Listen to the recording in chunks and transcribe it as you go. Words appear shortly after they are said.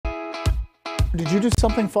Did you do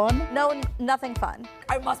something fun? No, nothing fun.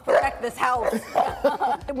 I must protect this house.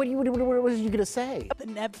 What was you gonna say? The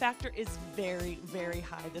neb factor is very, very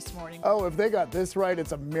high this morning. Oh, if they got this right,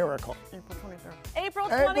 it's a miracle. April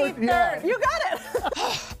 23rd. Yeah. You got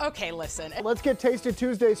it. Okay, listen. Let's get Tasted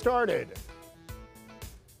Tuesday started.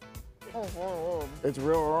 It's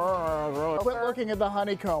real. Quit looking at the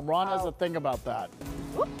honeycomb. Ron has a thing about that.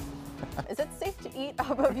 Is it safe to eat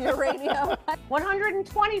off of uranium?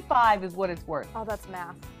 125 is what it's worth. Oh, that's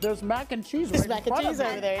math. There's mac and cheese right There's in mac and front of cheese me.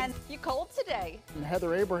 over there. And you cold today? And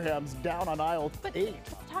Heather Abraham's down on aisle 8.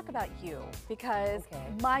 Let's talk about you, because Okay.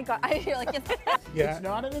 my God, I feel like it's It's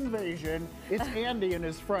not an invasion. It's Andy and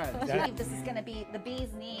his friends. I believe this is gonna be the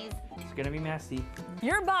bee's knees. It's gonna be messy.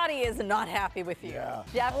 your body is not happy with you. Yeah.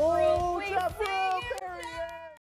 Jeffrey, Oh, we Jeffrey! see